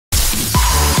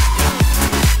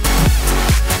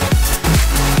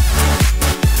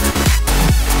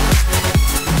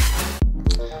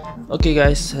Okay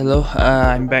guys, hello,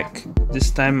 I'm back.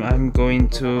 This time I'm going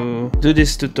to do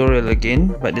this tutorial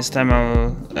again, but this time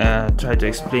I'll try to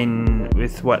explain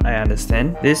with what I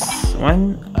understand. This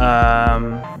one,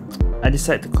 I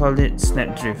decided to call it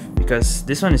snap drift because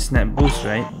this one is snap boost,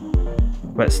 right?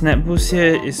 But snap boost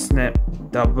here is snap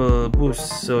double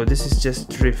boost, so this is just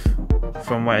drift.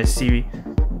 From what I see,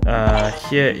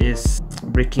 here is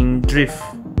breaking drift,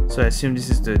 so I assume this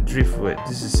is the drift word.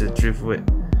 This is a drift word.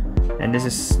 And this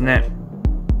is snap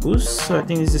boost, so I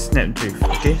think this is snap drift.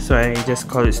 Okay, so I just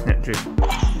call it snap drift.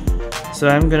 So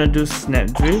I'm gonna do snap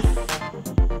drift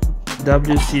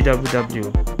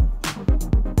WCWW.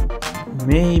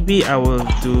 Maybe I will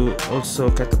do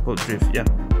also catapult drift. Yeah,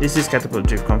 this is catapult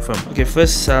drift confirm. Okay,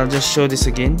 first I'll just show this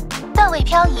again. 段位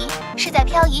漂移是在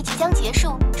漂移即将结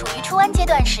束、处于出弯阶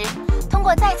段时，通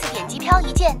过再次点击漂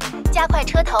移键，加快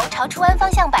车头朝出弯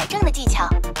方向摆正的技巧。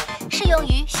 适用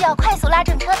于需要快速拉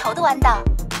正车头的弯道。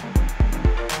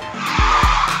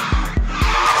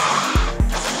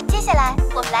接下来，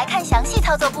我们来看详细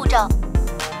操作步骤。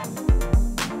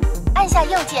按下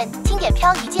右键，轻点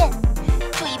漂移键，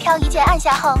注意漂移键按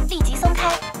下后立即松开。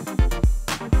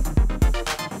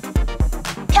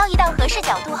漂移到合适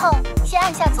角度后，先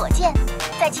按下左键，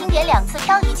再轻点2次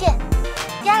漂移键。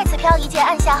第2次漂移键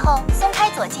按下后，松开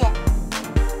左键。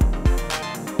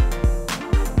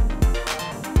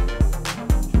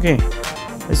 Okay,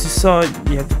 as you saw,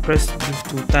 you have to press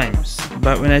drift 2 times.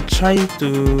 But when I try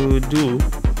to do,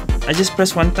 I just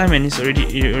press 1 time and it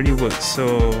already works.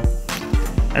 So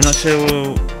I'm not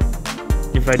sure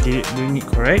if I did doing it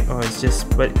correct or it's just,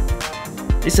 but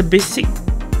it's a basic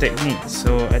technique.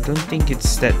 So I don't think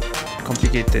it's that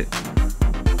complicated.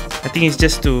 I think it's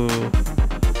just to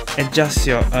adjust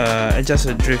your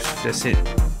drift. That's it.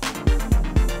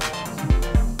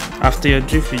 After your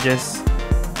drift, you just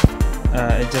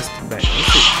adjust it back.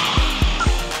 That's it.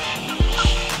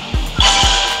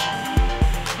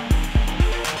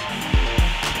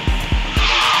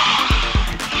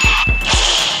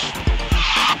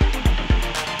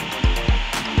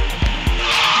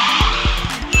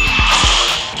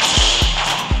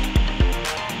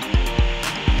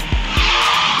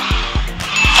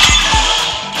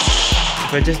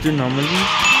 If I just do normally,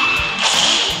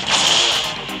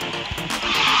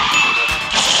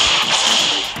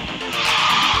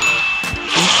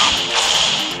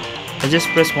 I just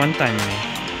press 1 time, like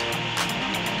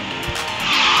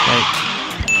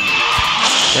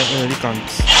that already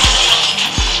counts.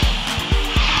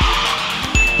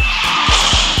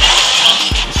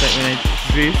 It's like when I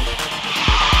drift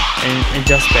and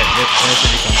adjust back, that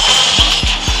already counts.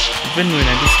 Even when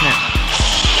I do snap,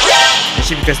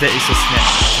 actually because that is a snap,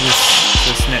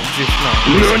 the snap drift now.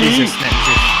 This is a snap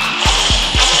drift.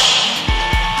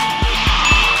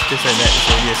 Just like that, it's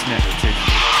already a snap drift.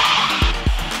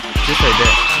 Just like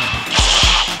that.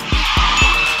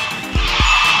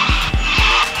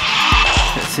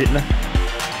 That's it lah.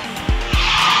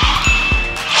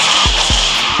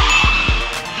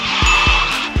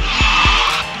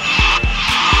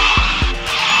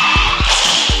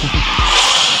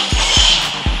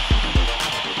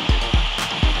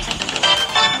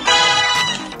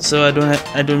 So I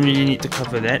don't really need to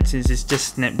cover that since it's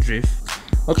just snap drift.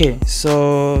 Okay,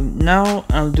 so now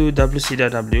I'll do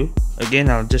WCWW.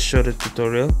 Again, I'll just show the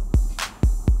tutorial.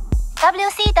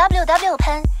 WCWW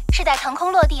喷是在腾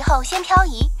空落地后先漂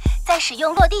移，再使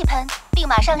用落地喷，并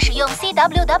马上使用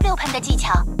CWW 喷的技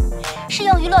巧。适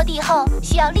用于落地后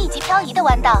需要立即漂移的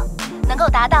弯道，能够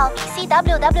达到比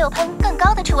CWW 喷更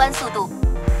高的出弯速度。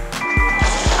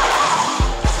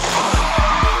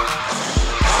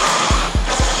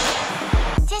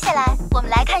接下来，我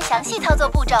们来看详细操作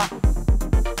步骤。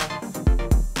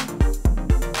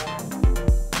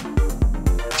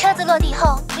 车子落地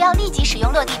后，不要立即使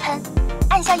用落地喷，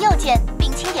按下右键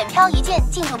并轻点漂移键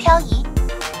进入漂移。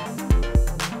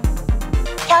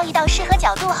漂移到适合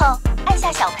角度后，按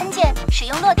下小喷键使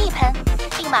用落地喷，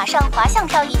并马上滑向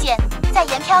漂移键，再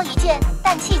沿漂移键、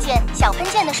氮气键、小喷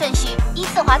键的顺序依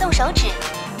次滑动手指，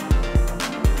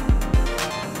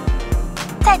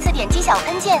再次点击小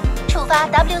喷键，触发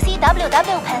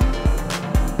WCWW 喷。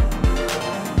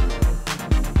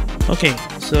Okay,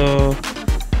 so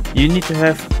you need to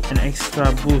have an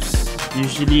extra boost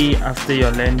usually after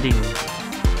your landing.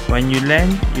 When you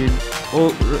land, you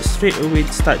straight away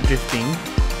start drifting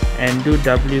and do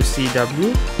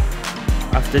WCW.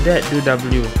 After that, do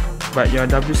W. But your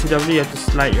WCW, you have to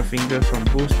slide your finger from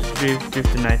boost to drift,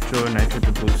 drift to nitro, nitro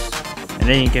to boost, and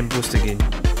then you can boost again.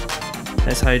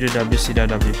 That's how you do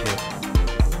WCWW here.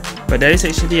 But there is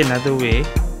actually another way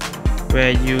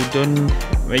where you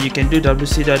can do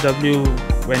WCWW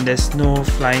when there's no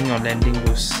flying or landing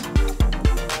boost.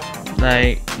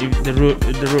 Like if the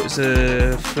road's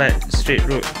a flat, straight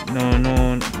road,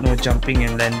 no jumping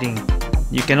and landing.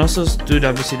 You can also do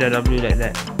WCWW like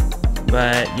that,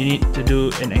 but you need to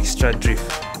do an extra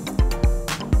drift.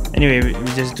 Anyway,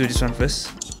 we just do this one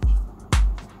first.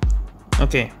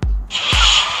 Okay.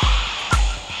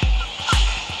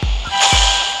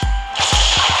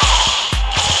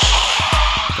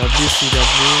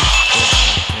 WCW.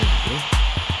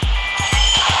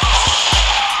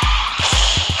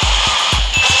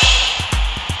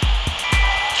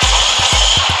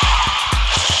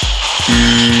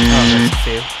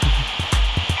 Fail.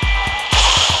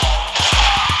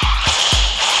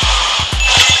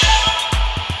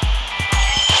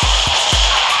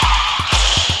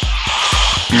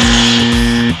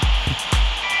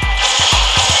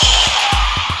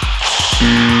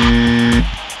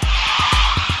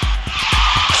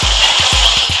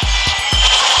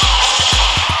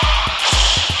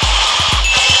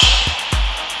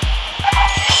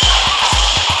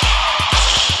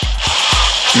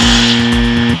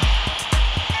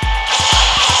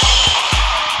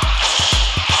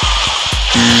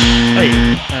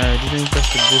 Didn't press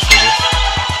the boost, I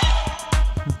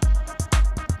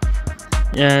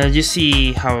guess. You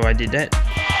see how I did that?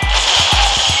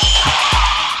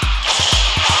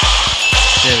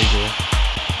 There we go.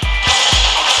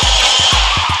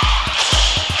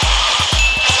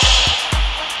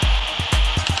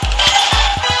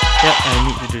 Yep, I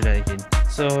need to do that again.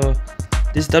 So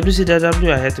this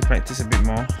WCWW I had to practice a bit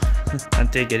more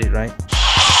until I get it right.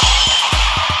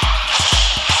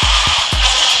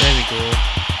 There we go.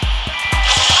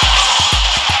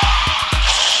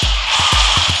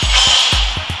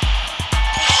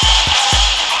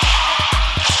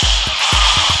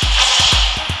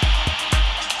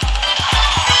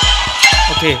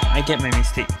 Okay, I get my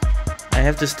mistake. I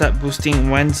have to start boosting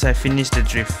once I finish the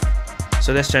drift.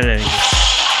 So let's try that again.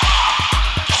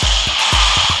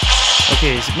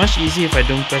 Okay, it's much easier if I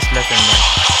don't press left and right.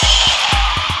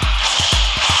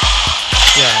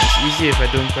 Yeah, it's easier if I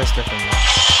don't press left and right.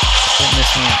 Don't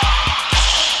mess me up.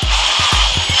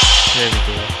 There we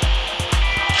go.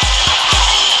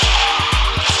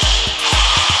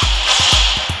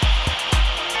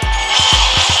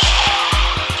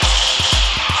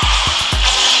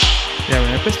 Yeah,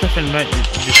 when I press left and right, it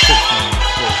disturbs my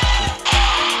flow.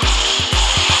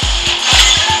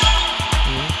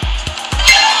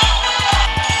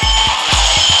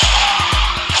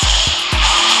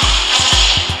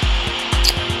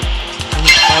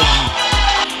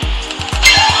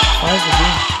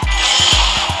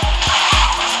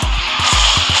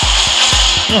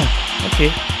 Oh,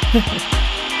 okay.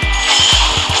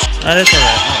 That's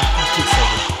alright. I'll keep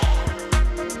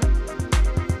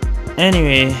 7.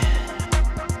 Anyway,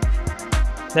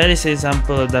 that is an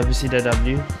example of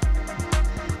WCWW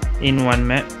in one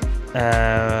map,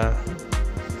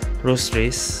 roast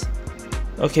race.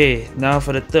 Okay, now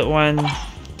for the third one,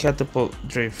 Catapult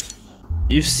drift.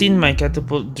 You've seen my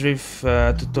Catapult drift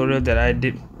tutorial that I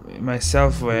did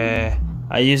myself, where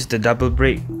I used the double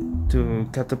brake to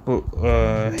catapult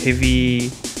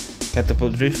heavy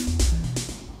catapult drift.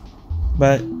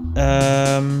 But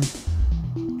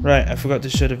right, I forgot to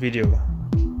show the video.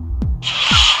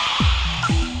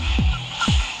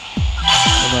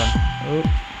 Hold on. Oh.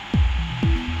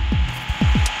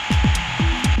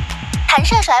 弹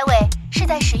射甩尾是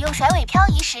在使用甩尾漂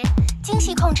移时，精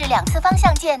细控制2次方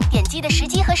向键点击的时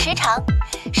机和时长，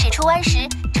使出弯时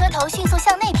车头迅速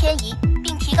向内偏移，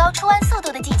并提高出弯速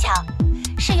度的技巧。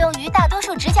适用于大多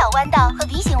数直角弯道和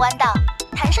V 型弯道。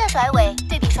弹射甩尾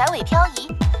对比甩尾漂移，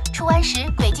出弯时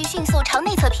轨迹迅速朝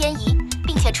内侧偏移，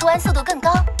并且出弯速度更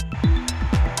高。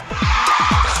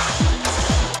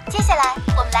接下来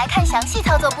我们来看详细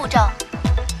操作步骤。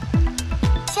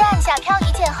先按下漂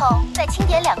移键后，再轻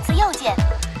点2次右键。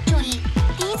注意，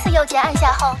第1次右键按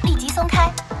下后立即松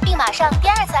开，并马上第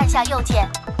2次按下右键。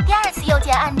第2次右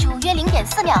键按住约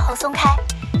 0.4 秒后松开，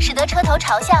使得车头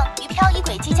朝向与漂移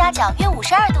轨迹夹角约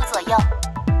52度左右。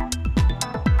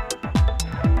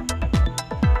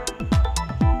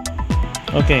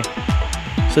Okay,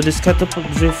 so this catapult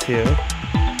drift here,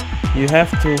 you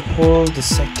have to hold the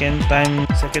second time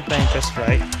press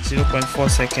right, 0.4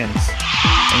 seconds,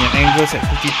 and your angle is at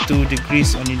 52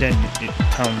 degrees, only then it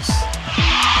counts.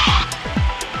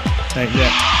 Like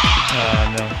that.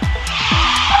 No.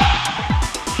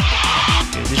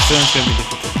 Okay, this one's gonna be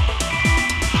difficult.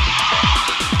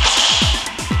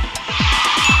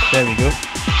 There we go.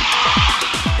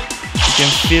 You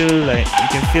can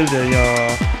feel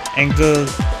your angle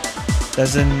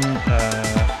doesn't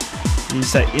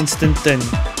it's like instant turn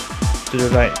to the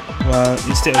right, while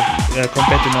instead of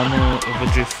compared to normal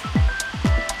overdrift.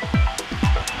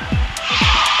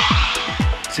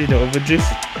 See the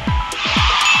overdrift,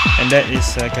 and that is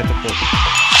catapult.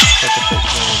 Catapult.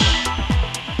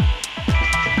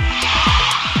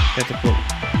 Catapult.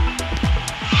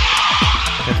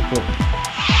 Catapult.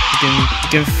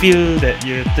 You can feel that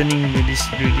you're turning really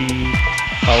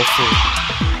powerful.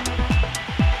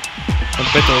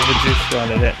 Compared to overdrift,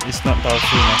 like that, it's not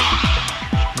powerful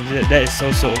enough. That is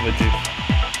also overdrift.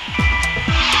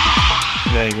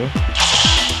 There you go.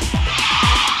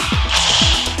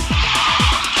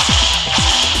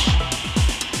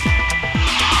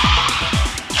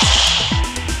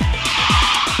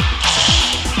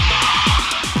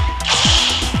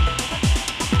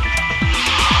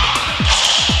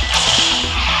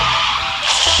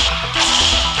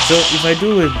 So if I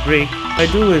do with brake,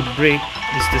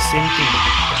 it's the same thing,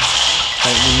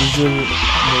 like the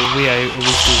way I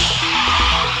always do.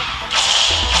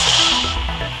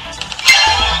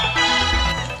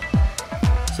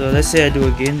 So let's say I do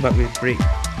again, but with brake.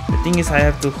 The thing is, I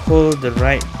have to hold the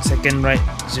second right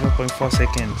 0.4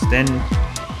 seconds, then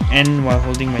end while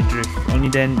holding my drift. Only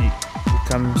then it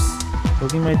becomes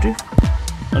holding my drift.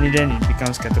 Only then it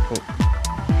becomes catapult.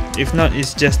 If not,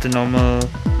 it's just a normal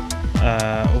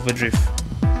overdrift.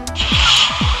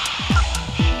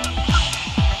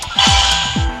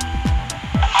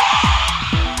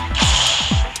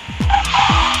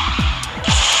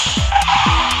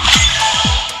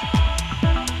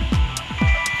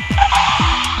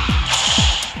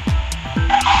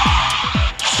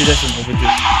 See, that's an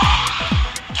overdrift.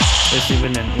 That's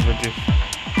even an overdrift.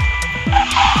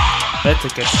 That's a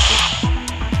catapult.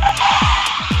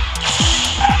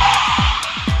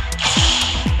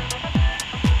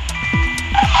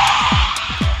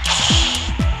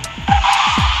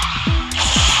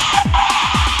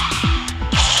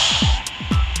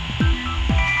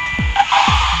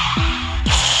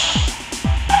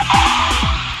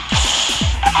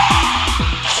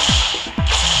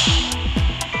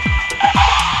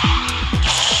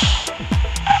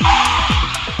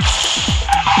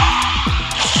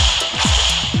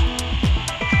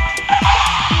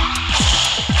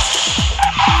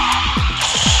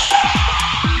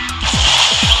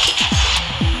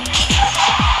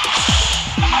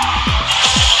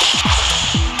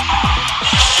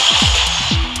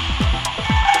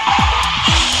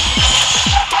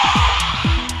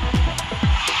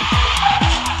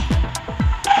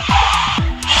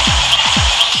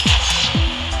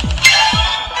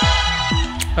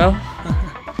 Well,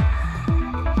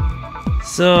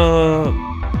 so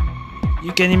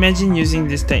you can imagine using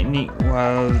this technique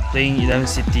while playing 11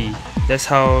 City. That's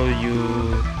how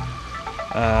you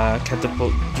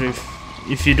catapult drift.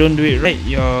 If you don't do it right,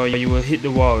 you will hit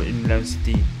the wall in 11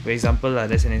 City. For example,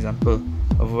 that's an example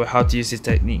of how to use this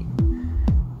technique.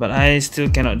 But I still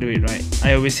cannot do it right.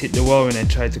 I always hit the wall when I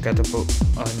try to catapult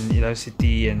on 11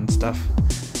 City and stuff.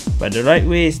 But the right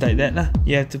way is like that lah.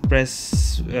 You have to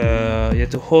press, you have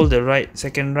to hold the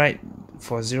second right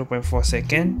for 0.4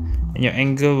 second, and your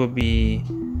angle will be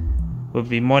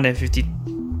more than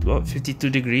 52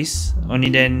 degrees. Only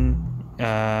then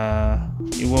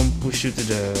it won't push you to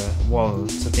the wall,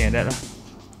 something like that lah.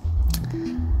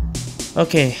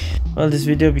 Okay, well, this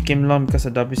video became long because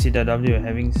of WCWW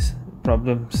having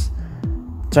problems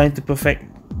trying to perfect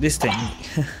this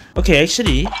technique. Okay,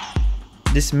 actually,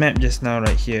 this map just now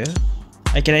right here,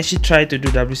 I can actually try to do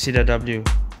WCWW.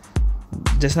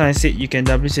 Just now I said you can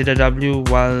WCWW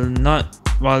while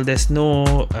there's no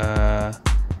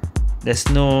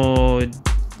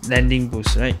landing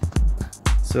boost, right?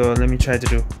 So let me try to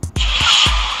do.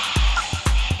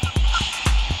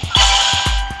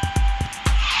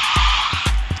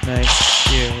 Like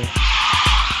here.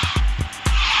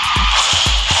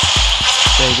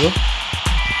 There you go.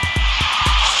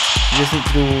 You just need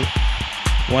to do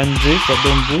one drift but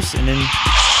don't boost, and then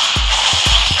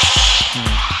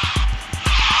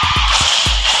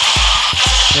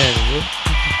there we go.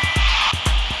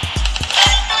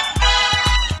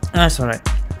 That's alright.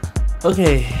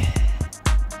 Okay,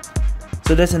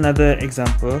 so that's another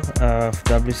example of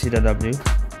WCWW.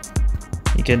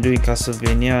 You can do it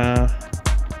Castlevania.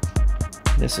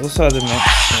 There's also other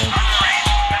maps.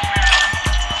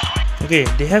 Okay,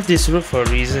 they have this route for a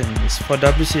reason. It's for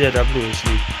WCWW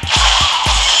actually.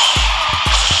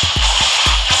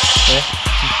 Okay.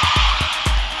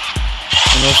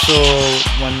 And also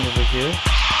one over here.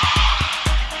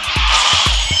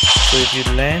 So if you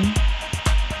land,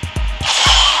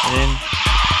 and then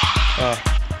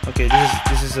okay,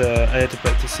 this is I had to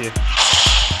practice here.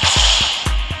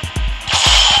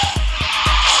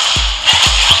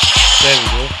 There we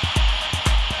go.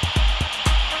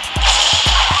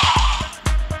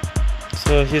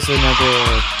 So here's another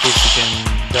place you can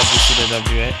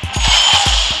WCWW, right?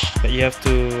 But you have to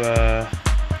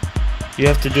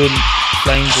do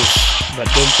flying boost, but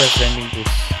don't press landing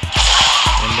boost.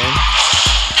 And then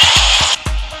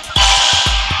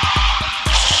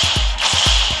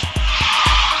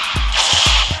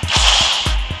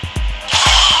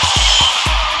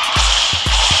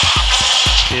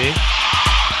okay,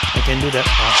 I can do that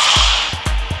part.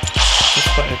 This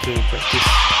part I have to practice.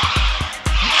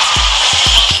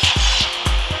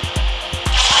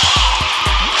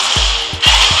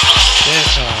 Yes,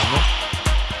 no, I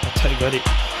thought I got it.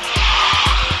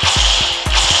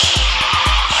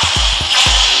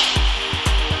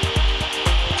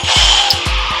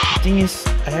 The thing is,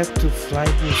 I have to fly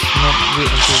boost, not wait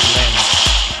until it lands.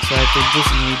 So I have to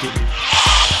boost immediately.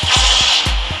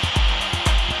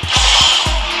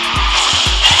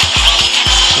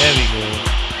 There we go.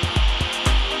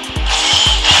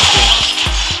 Okay.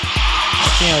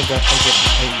 I think I get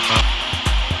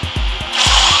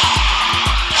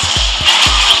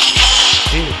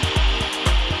Ew.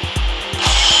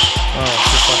 Oh,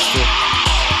 so faster.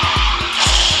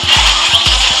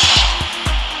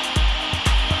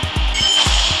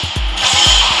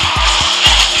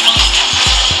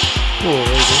 Oh,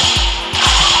 there you go.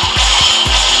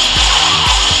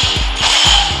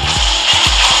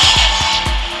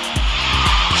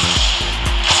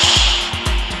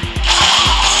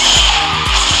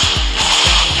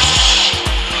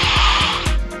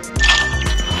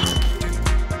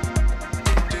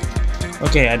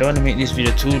 Okay, I don't want to make this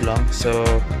video too long, so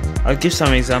I'll give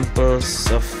some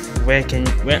examples of where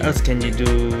else can you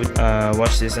do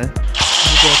watch this.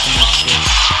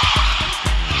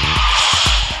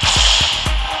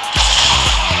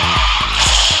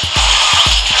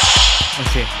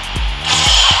 Okay,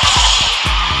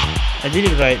 I did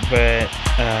it right, but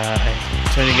I'm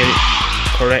trying to get it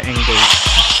correct angle.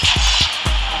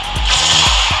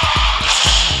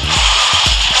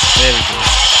 There we go.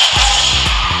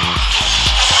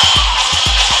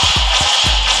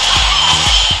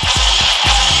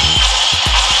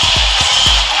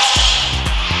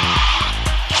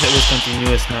 That was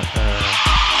continuous, not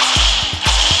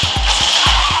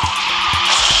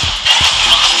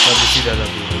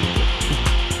WCWW.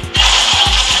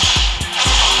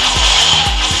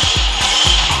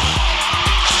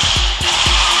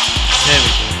 There we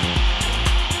go.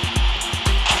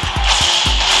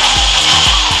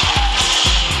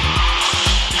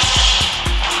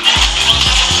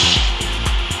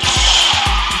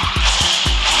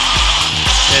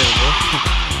 There we go.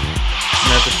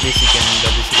 Another place you can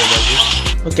WCWW.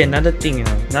 Okay, another thing,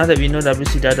 now that we know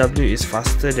WCWW is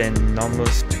faster than normal,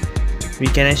 we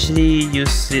can actually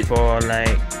use it for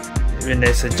like when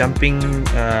there's a jumping,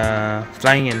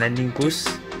 flying and landing boost.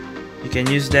 You can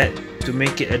use that to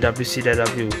make it a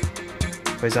WCWW.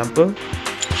 For example,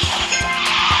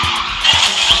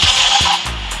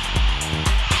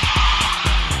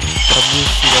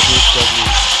 WCWW.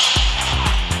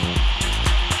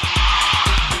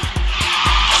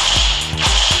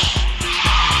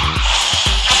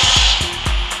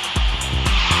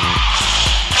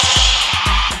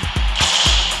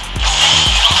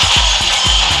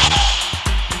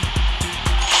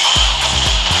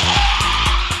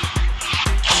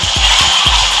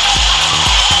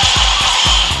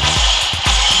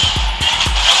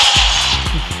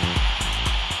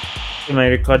 My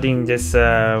recording just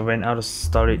went out of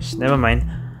storage. Never mind.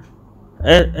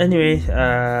 Anyway,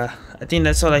 I think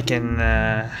that's all I can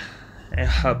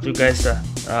help you guys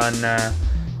on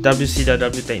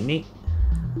WCWW technique.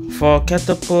 For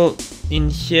Catapult in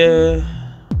here,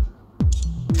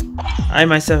 I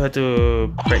myself have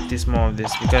to practice more of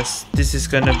this because this is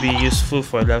gonna be useful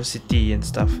for velocity and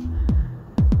stuff.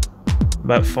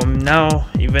 But from now,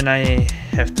 even I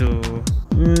have to.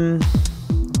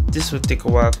 This will take a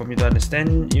while for me to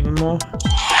understand even more.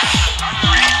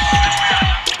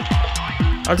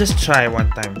 I'll just try one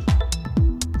time.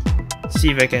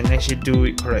 See if I can actually do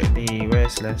it correctly.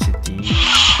 Where's velocity?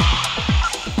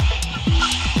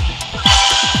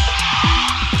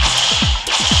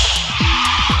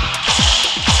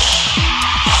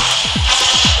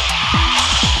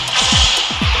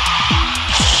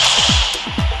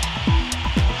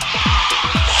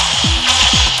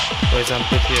 For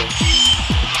example here.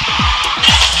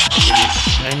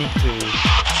 I need to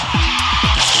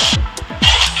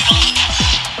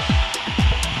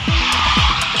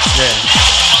there.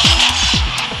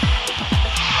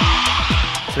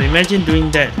 So imagine doing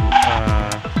that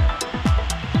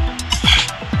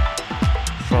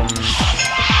from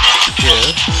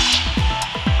here.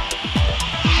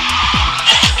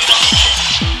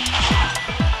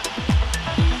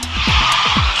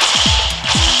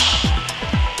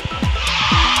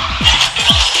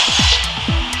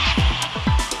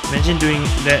 Imagine doing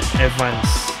that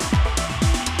advanced,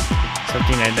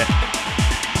 something like that.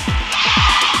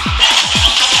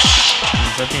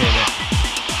 Something like that.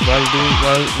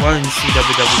 While in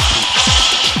CWW speed.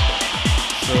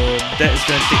 So that is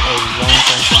gonna take a long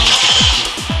time for me to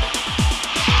practice.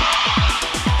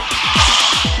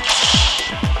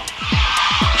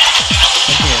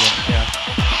 Something like that, yeah.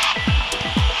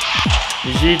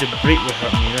 Usually the break will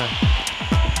help me lah.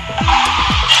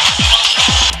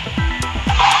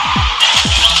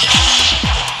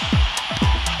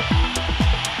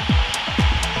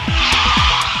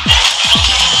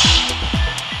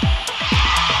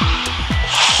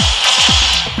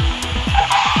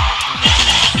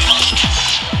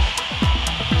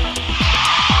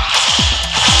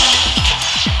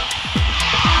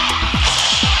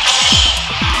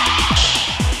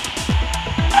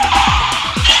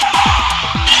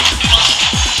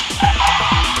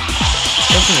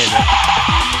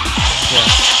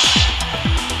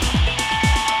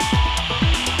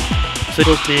 So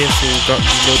pro players who got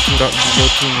below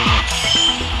 2 minutes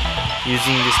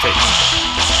using this technique.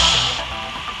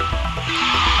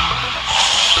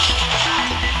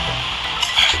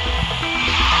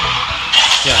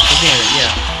 Yeah, something like that.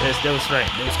 Yeah, that was right.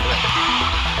 That was correct.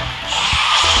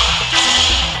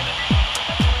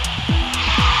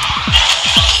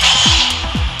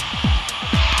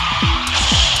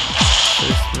 So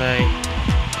it's like.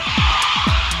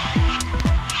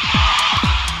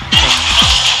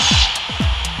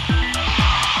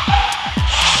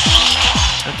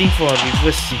 I think for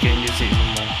reverse you can use it even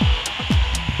more.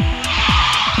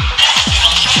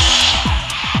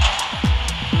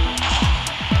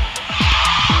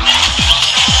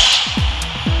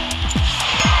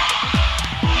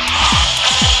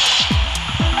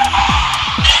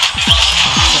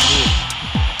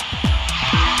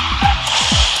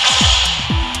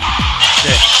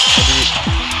 There, I did it.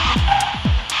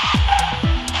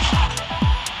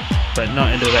 But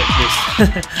not in the right place.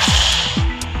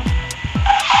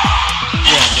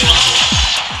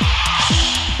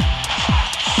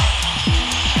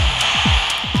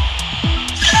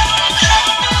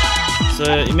 So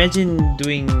imagine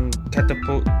doing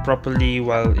Catapult properly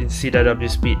while in CWW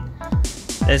speed.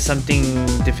 That's something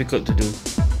difficult to do.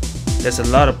 There's a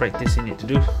lot of practice in it to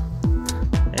do.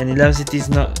 And 11 City is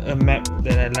not a map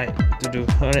that I like to do.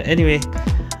 Alright, anyway.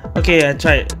 Okay, I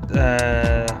tried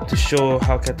to show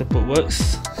how Catapult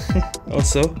works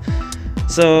also.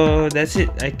 So that's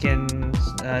it.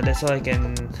 That's all I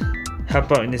can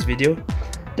help out in this video.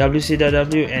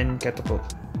 WCWW and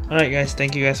Catapult. Alright guys,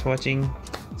 thank you guys for watching.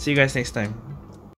 See you guys next time.